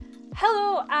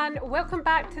Hello and welcome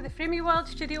back to the Frame Your World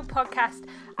Studio podcast.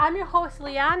 I'm your host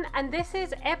Leanne and this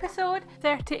is episode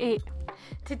 38.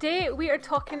 Today we are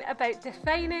talking about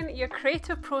defining your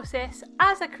creative process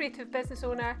as a creative business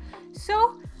owner.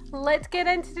 So let's get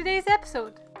into today's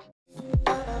episode.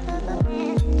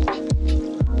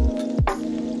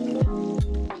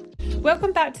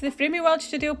 Welcome back to the Frame Your World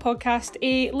Studio podcast,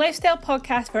 a lifestyle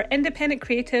podcast for independent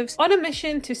creatives on a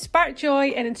mission to spark joy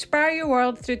and inspire your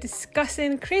world through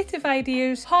discussing creative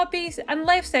ideas, hobbies and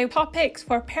lifestyle topics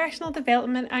for personal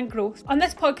development and growth. On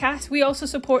this podcast, we also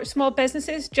support small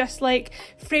businesses just like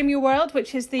Frame Your World,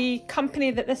 which is the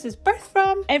company that this is birthed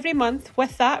from. Every month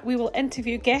with that, we will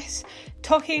interview guests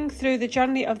talking through the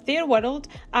journey of their world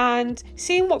and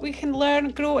seeing what we can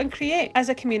learn, grow and create as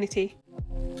a community.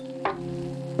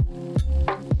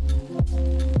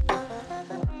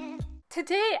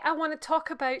 Today I want to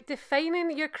talk about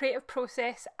defining your creative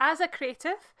process as a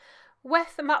creative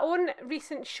with my own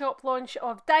recent shop launch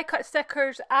of die cut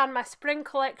stickers and my spring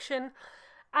collection.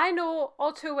 I know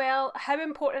all too well how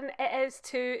important it is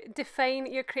to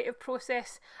define your creative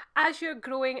process as you're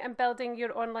growing and building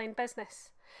your online business.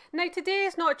 Now today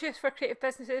is not just for creative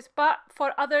businesses, but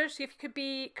for others. You could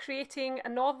be creating a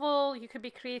novel, you could be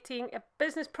creating a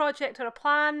business project or a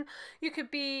plan, you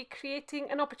could be creating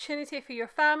an opportunity for your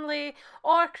family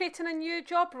or creating a new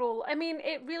job role. I mean,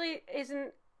 it really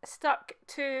isn't stuck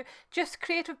to just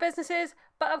creative businesses,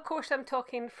 but of course I'm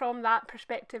talking from that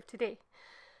perspective today.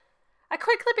 I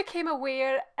quickly became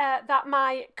aware that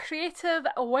my creative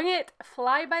wing it,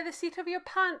 fly by the seat of your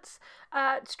pants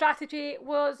strategy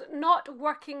was not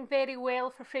working very well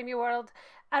for Frame Your World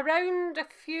around a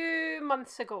few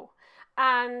months ago.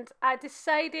 And I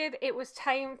decided it was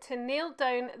time to nail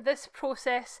down this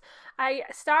process. I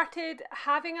started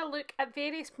having a look at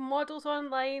various models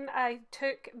online. I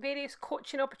took various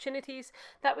coaching opportunities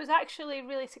that was actually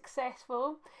really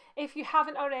successful. If you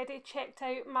haven't already checked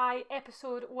out my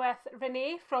episode with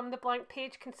Renee from the Blank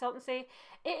Page Consultancy,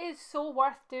 it is so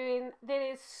worth doing. There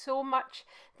is so much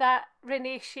that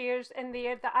Renee shares in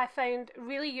there that I found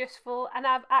really useful, and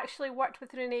I've actually worked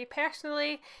with Renee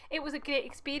personally. It was a great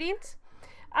experience.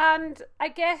 And I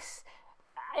guess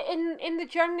in the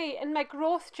journey, in my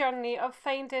growth journey of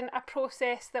finding a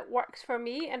process that works for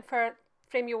me and for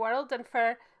Frame Your World and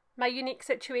for my unique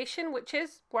situation, which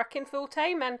is working full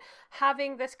time and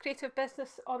having this creative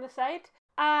business on the side,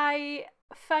 I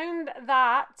found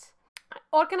that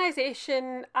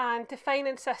organisation and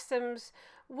defining systems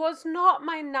was not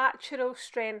my natural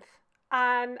strength.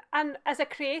 And as a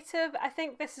creative, I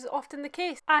think this is often the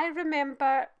case. I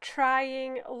remember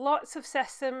trying lots of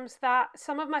systems that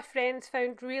some of my friends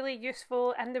found really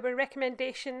useful, and there were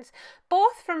recommendations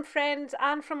both from friends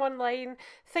and from online.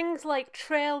 Things like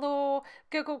Trello,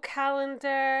 Google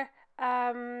Calendar,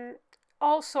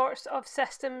 all sorts of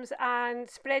systems and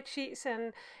spreadsheets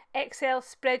and Excel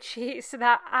spreadsheets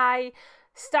that I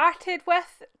started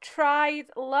with, tried,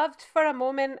 loved for a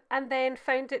moment, and then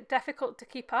found it difficult to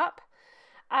keep up.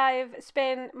 I've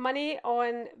spent money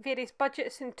on various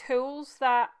budgets and tools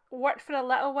that worked for a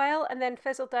little while and then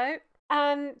fizzled out.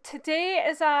 And today,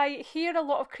 as I hear a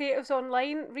lot of creatives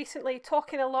online recently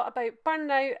talking a lot about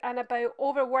burnout and about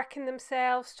overworking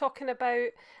themselves, talking about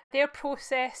their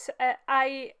process,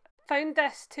 I found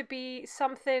this to be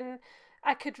something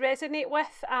I could resonate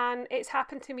with, and it's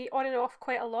happened to me on and off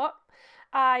quite a lot.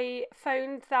 I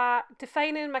found that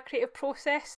defining my creative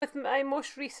process with my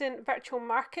most recent virtual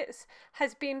markets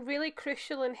has been really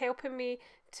crucial in helping me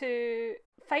to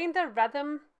find a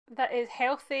rhythm that is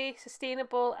healthy,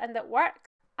 sustainable and that works.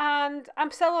 And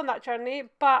I'm still on that journey,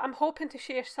 but I'm hoping to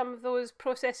share some of those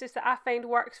processes that I find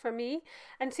works for me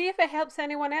and see if it helps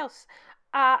anyone else.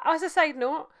 As a side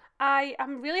note, I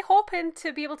am really hoping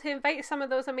to be able to invite some of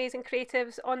those amazing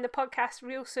creatives on the podcast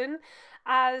real soon,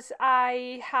 as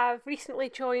I have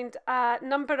recently joined a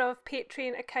number of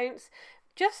Patreon accounts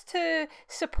just to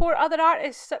support other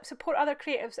artists, support other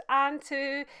creatives, and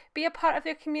to be a part of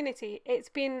their community. It's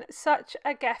been such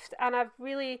a gift, and I've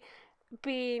really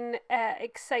been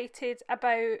excited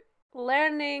about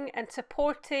learning and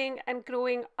supporting and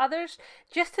growing others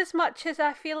just as much as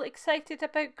I feel excited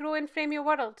about growing Frame Your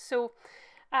World. So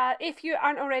if you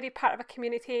aren't already part of a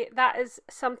community, that is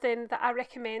something that I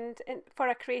recommend for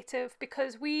a creative,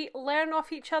 because we learn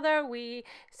off each other, we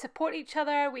support each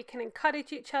other, we can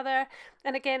encourage each other.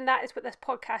 And again, that is what this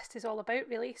podcast is all about,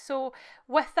 really. So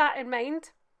with that in mind,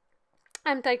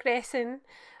 I'm digressing.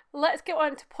 Let's get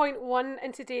on to point one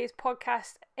in today's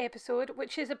podcast episode,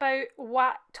 which is about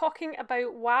talking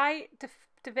about why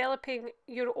developing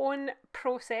your own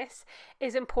process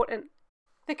is important.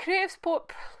 The creative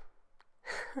sport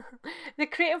The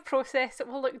creative process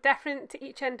will look different to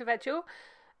each individual.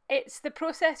 It's the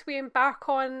process we embark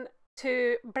on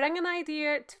to bring an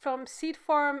idea from seed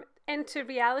form into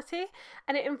reality,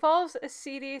 and it involves a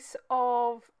series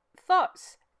of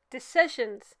thoughts,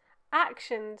 decisions,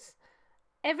 actions,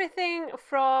 everything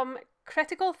from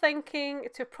critical thinking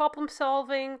to problem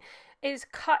solving is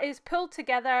pulled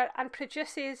together and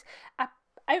produces a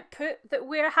output that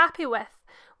we're happy with,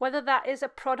 whether that is a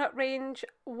product range,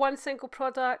 one single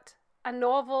product, a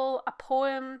novel, a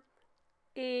poem,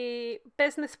 a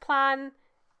business plan.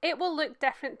 It will look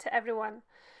different to everyone.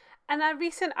 And a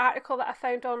recent article that I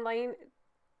found online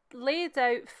laid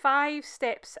out 5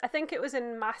 steps. I think it was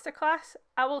in Masterclass.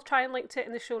 I will try and link to it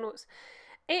in the show notes.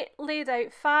 It laid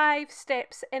out 5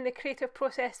 steps in the creative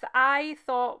process that I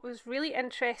thought was really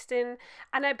interesting,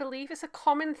 and I believe it's a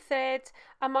common thread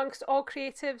amongst all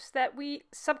creatives that we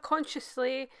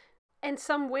subconsciously, in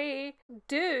some way,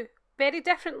 do very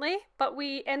differently, but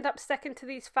we end up sticking to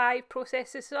these 5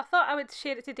 processes. So I thought I would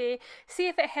share it today, see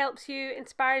if it helps you,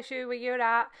 inspires you where you're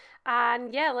at,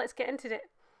 and yeah, let's get into it.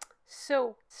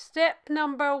 So, step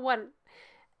number 1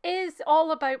 is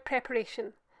all about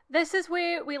preparation. This is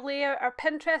where we lay out our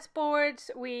Pinterest boards,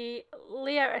 we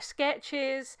lay out our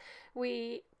sketches,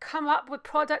 we come up with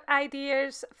product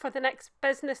ideas for the next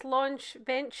business launch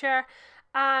venture,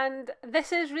 and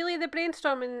this is really the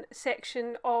brainstorming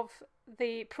section of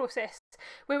the process,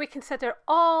 where we consider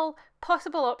all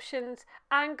possible options,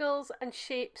 angles and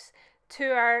shapes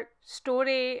to our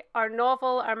story, our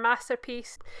novel, our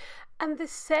masterpiece. And the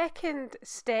second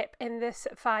step in this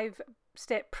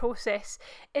 5-step process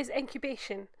is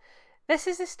incubation. This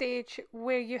is the stage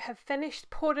where you have finished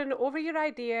poring over your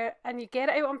idea and you get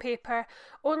it out on paper,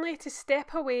 only to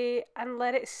step away and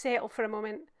let it settle for a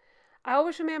moment. I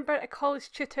always remember a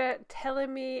college tutor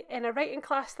telling me in a writing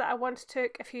class that I once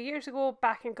took a few years ago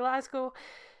back in Glasgow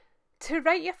to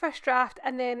write your first draft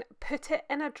and then put it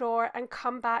in a drawer and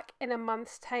come back in a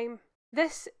month's time.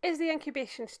 This is the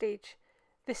incubation stage,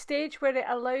 the stage where it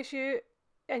allows you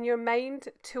in your mind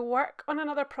to work on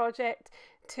another project,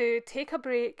 to take a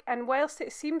break, and whilst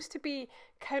it seems to be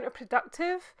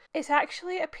counterproductive, it's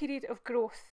actually a period of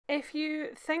growth. If you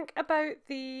think about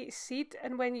the seed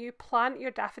and when you plant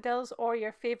your daffodils or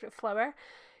your favourite flower,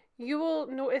 you will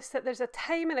notice that there's a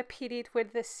time and a period where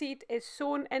the seed is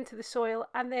sown into the soil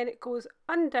and then it goes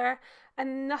under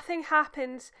and nothing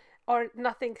happens, or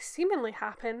nothing seemingly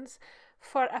happens,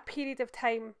 for a period of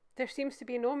time. There seems to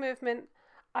be no movement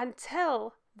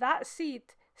until that seed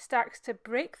starts to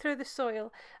break through the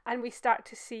soil and we start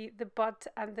to see the bud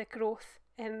and the growth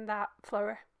in that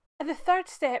flower. And the third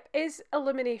step is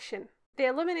illumination. The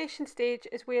illumination stage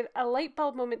is where a light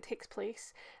bulb moment takes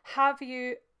place. Have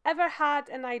you ever had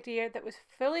an idea that was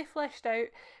fully fleshed out,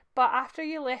 but after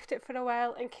you left it for a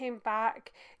while and came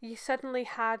back, you suddenly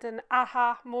had an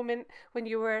aha moment when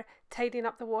you were tidying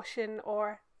up the washing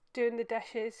or doing the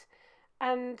dishes?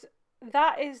 And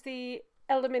that is the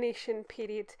illumination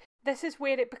period. This is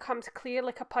where it becomes clear,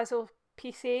 like a puzzle.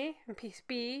 Piece A and piece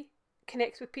B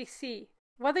connects with piece C.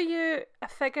 Whether you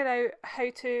figure out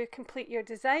how to complete your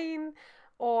design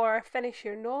or finish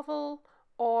your novel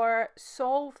or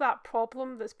solve that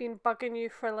problem that's been bugging you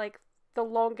for like the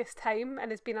longest time and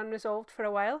has been unresolved for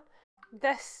a while,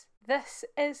 this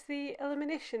is the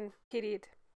illumination period.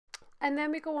 And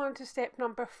then we go on to step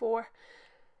number 4,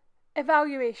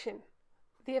 evaluation.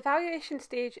 The evaluation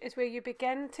stage is where you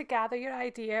begin to gather your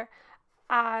idea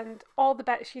and all the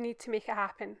bits you need to make it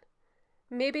happen.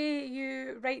 Maybe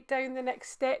you write down the next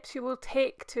steps you will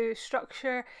take to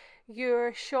structure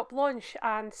your shop launch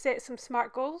and set some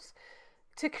SMART goals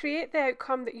to create the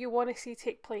outcome that you want to see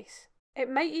take place. It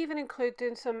might even include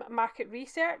doing some market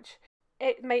research.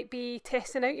 It might be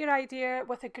testing out your idea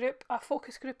with a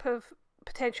focus group of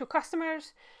potential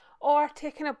customers, or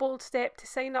taking a bold step to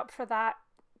sign up for that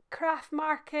craft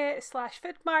market /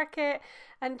 food market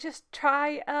and just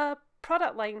try a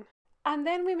product line. And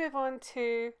then we move on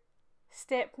to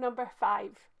step number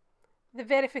 5, the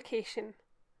verification.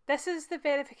 This is the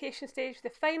verification stage, the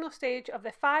final stage of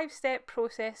the 5-step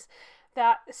process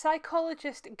that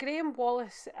psychologist Graham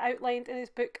Wallace outlined in his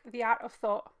book The Art of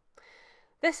Thought.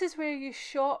 This is where your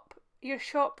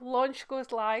shop launch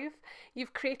goes live,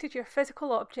 you've created your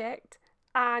physical object,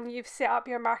 and you've set up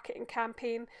your marketing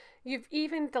campaign. You've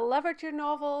even delivered your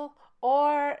novel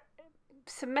or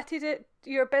submitted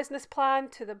your business plan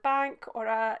to the bank or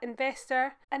an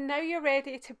investor, and now you're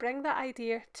ready to bring that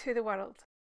idea to the world.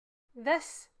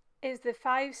 This is the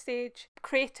 5-stage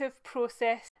creative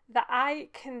process that I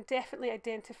can definitely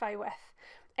identify with.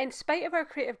 In spite of our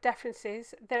creative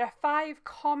differences, there are 5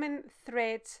 common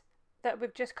threads that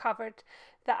we've just covered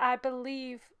that I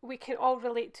believe we can all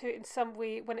relate to in some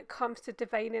way when it comes to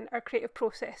defining our creative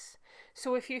process.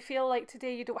 So if you feel like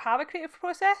today you don't have a creative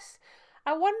process,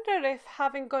 I wonder if,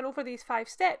 having gone over these 5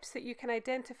 steps, that you can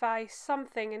identify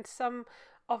something in some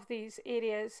of these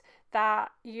areas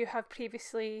that you have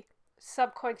previously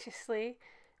subconsciously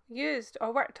used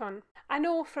or worked on. I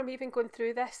know from even going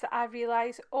through this that I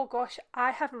realise, oh gosh,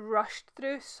 I have rushed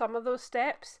through some of those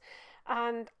steps,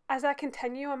 and as I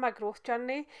continue on my growth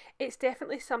journey, it's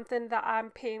definitely something that I'm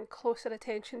paying closer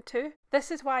attention to.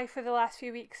 This is why for the last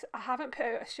few weeks I haven't put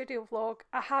out a studio vlog,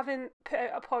 I haven't put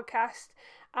out a podcast,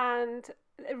 and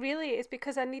really it's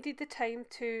because I needed the time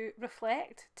to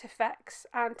reflect, to fix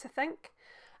and to think.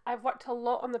 I've worked a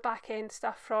lot on the back end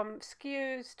stuff, from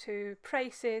SKUs to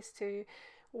prices to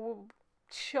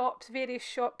shops, various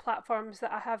shop platforms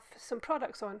that I have some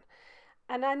products on,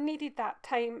 and I needed that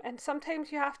time, and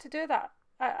sometimes you have to do that.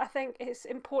 I think it's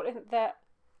important that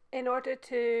in order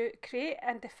to create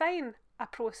and define a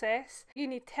process, you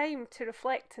need time to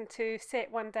reflect and to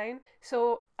set one down.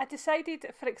 So I decided,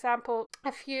 for example,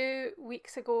 a few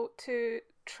weeks ago to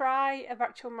try a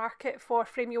virtual market for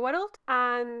Frame Your World,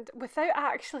 and without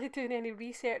actually doing any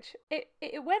research,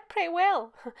 it went pretty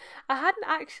well. I hadn't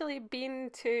actually been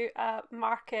to a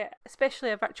market, especially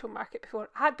a virtual market, before.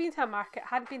 I had been to a market,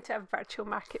 hadn't been to a virtual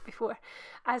market before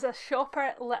as a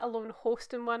shopper, let alone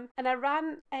hosting one. And I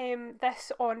ran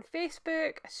this on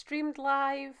Facebook. I streamed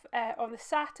live on the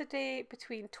Saturday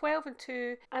between 12 and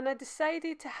 2, and I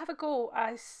decided to have a go.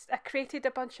 I created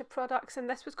a bunch of products, and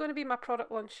this was going to be my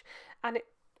product launch, and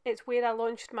it's where I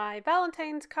launched my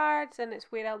Valentine's cards, and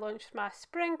it's where I launched my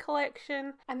spring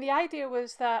collection. And the idea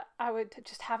was that I would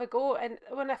just have a go. And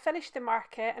when I finished the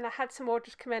market and I had some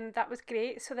orders come in, that was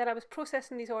great. So then I was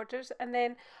processing these orders, and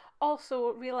then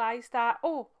also realised that,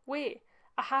 oh, wait,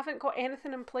 I haven't got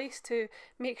anything in place to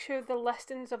make sure the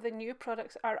listings of the new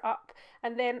products are up.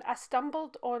 And then I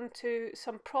stumbled onto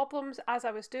some problems as I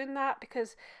was doing that,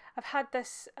 because I've had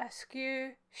this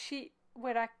SKU sheet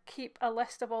where I keep a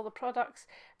list of all the products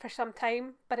for some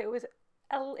time, but it was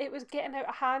getting out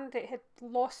of hand. It had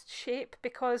lost shape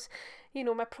because, you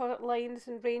know, my product lines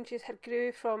and ranges had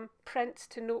grew from prints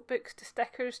to notebooks to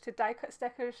stickers to die cut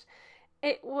stickers.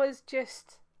 It was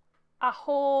just a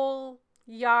whole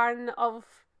yarn of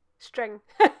string.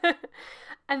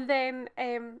 And then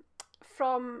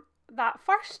from that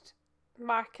first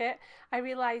market, I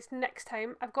realised next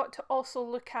time I've got to also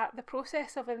look at the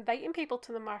process of inviting people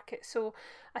to the market. So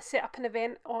I set up an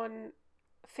event on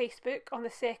Facebook on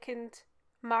the second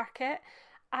market,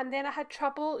 and then I had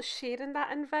trouble sharing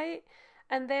that invite,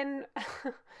 and then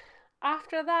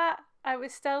after that I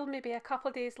was still maybe a couple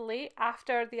of days late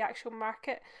after the actual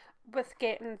market with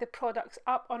getting the products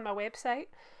up on my website.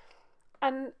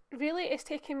 And really it's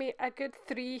taken me a good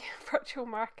 3 virtual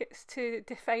markets to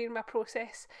define my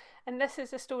process. And this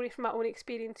is a story from my own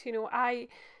experience. You know, I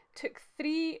took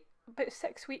about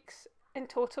 6 weeks in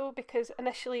total, because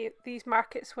initially these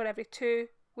markets were every 2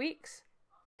 weeks.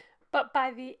 But by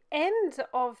the end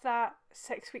of that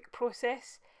 6-week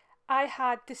process, I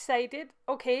had decided,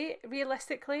 okay,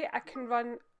 realistically I can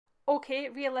run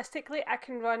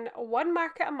 1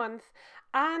 market a month,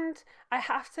 and I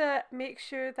have to make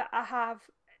sure that I have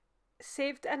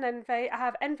saved an invite. I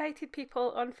have invited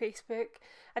people on Facebook.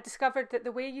 I discovered that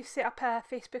the way you set up a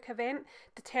Facebook event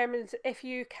determines if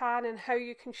you can and how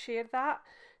you can share that.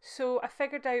 So I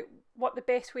figured out what the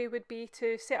best way would be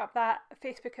to set up that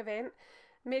Facebook event,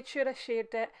 made sure I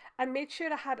shared it, and made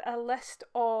sure I had a list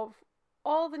of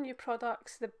all the new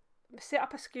products, set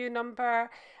up a SKU number,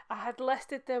 I had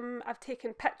listed them, I've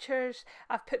taken pictures,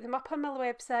 I've put them up on my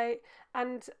website,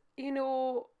 and you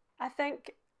know, I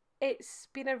think it's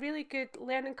been a really good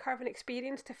learning curve and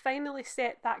experience to finally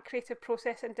set that creative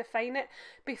process and define it.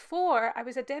 Before, I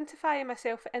was identifying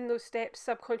myself in those steps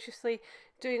subconsciously,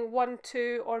 doing 1,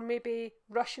 2, or maybe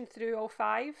rushing through all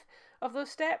 5 of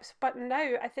those steps. But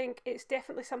now I think it's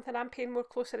definitely something I'm paying more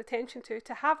closer attention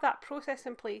to have that process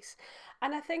in place.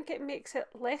 And I think it makes it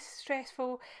less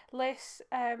stressful,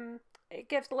 it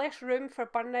gives less room for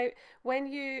burnout when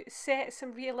you set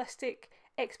some realistic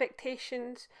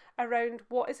expectations around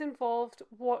what is involved,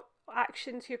 what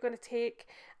actions you're going to take.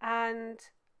 And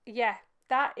yeah,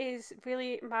 that is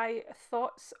really my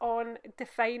thoughts on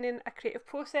defining a creative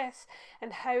process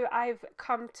and how I've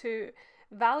come to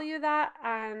value that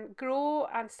and grow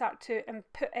and start to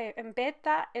embed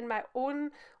that in my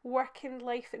own working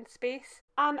life and space.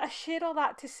 And I share all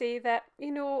that to say that,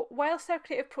 you know, whilst our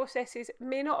creative processes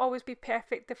may not always be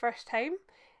perfect the first time,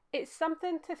 it's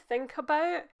something to think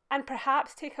about and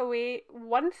perhaps take away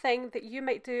one thing that you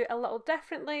might do a little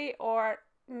differently, or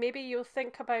maybe you'll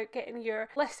think about getting your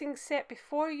listing set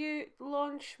before you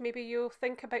launch. Maybe you'll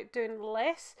think about doing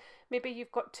less. Maybe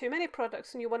you've got too many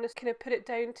products and you want to kind of put it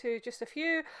down to just a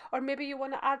few, or maybe you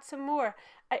want to add some more.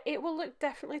 It will look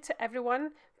differently to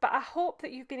everyone, but I hope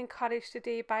that you've been encouraged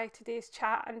today by today's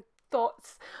chat and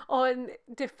thoughts on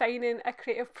defining a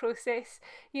creative process.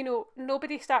 You know,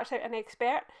 nobody starts out an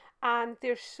expert, and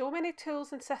there's so many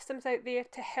tools and systems out there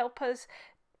to help us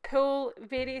pull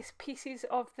various pieces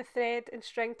of the thread and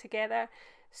string together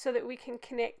so that we can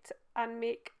connect and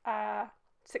make a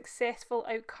successful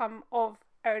outcome of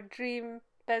our dream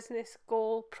business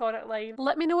goal product line.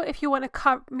 Let me know if you want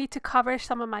me to cover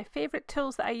some of my favourite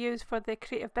tools that I use for the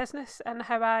creative business and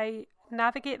how I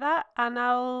navigate that, and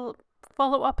I'll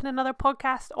follow up in another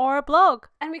podcast or a blog,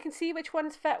 and we can see which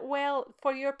ones fit well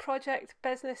for your project,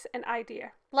 business and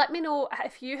idea. Let me know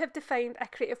if you have defined a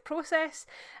creative process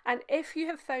and if you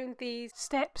have found these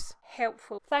steps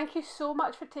helpful. Thank you so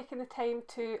much for taking the time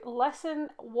to listen,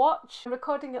 watch. I'm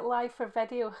recording it live for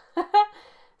video.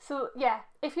 So yeah,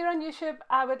 if you're on YouTube,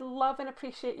 I would love and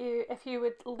appreciate you if you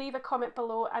would leave a comment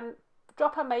below and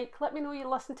drop a mic. Let me know you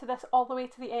listened to this all the way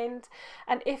to the end.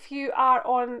 And if you are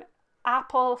on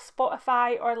Apple,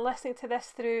 Spotify, or listening to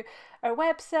this through our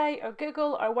website or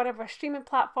Google or one of our streaming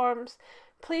platforms,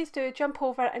 please do jump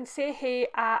over and say hey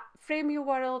at Frame Your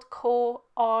World Co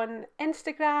on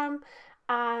Instagram,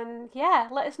 and yeah,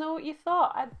 let us know what you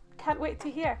thought. I can't wait to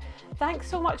hear. Thanks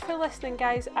so much for listening,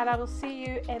 guys, and I will see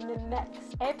you in the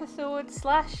next episode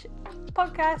 /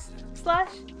 podcast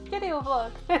 / video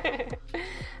vlog.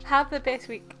 Have the best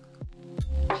week.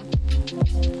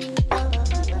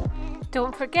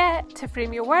 Don't forget to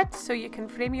frame your words so you can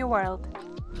frame your world.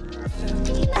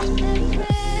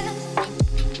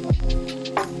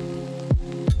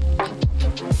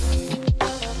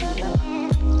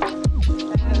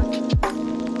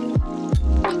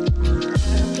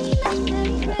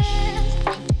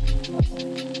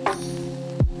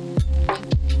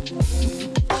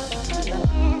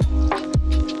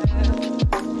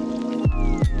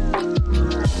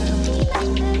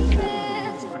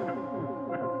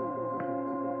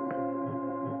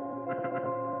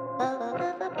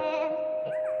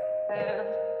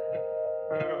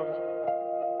 Oh.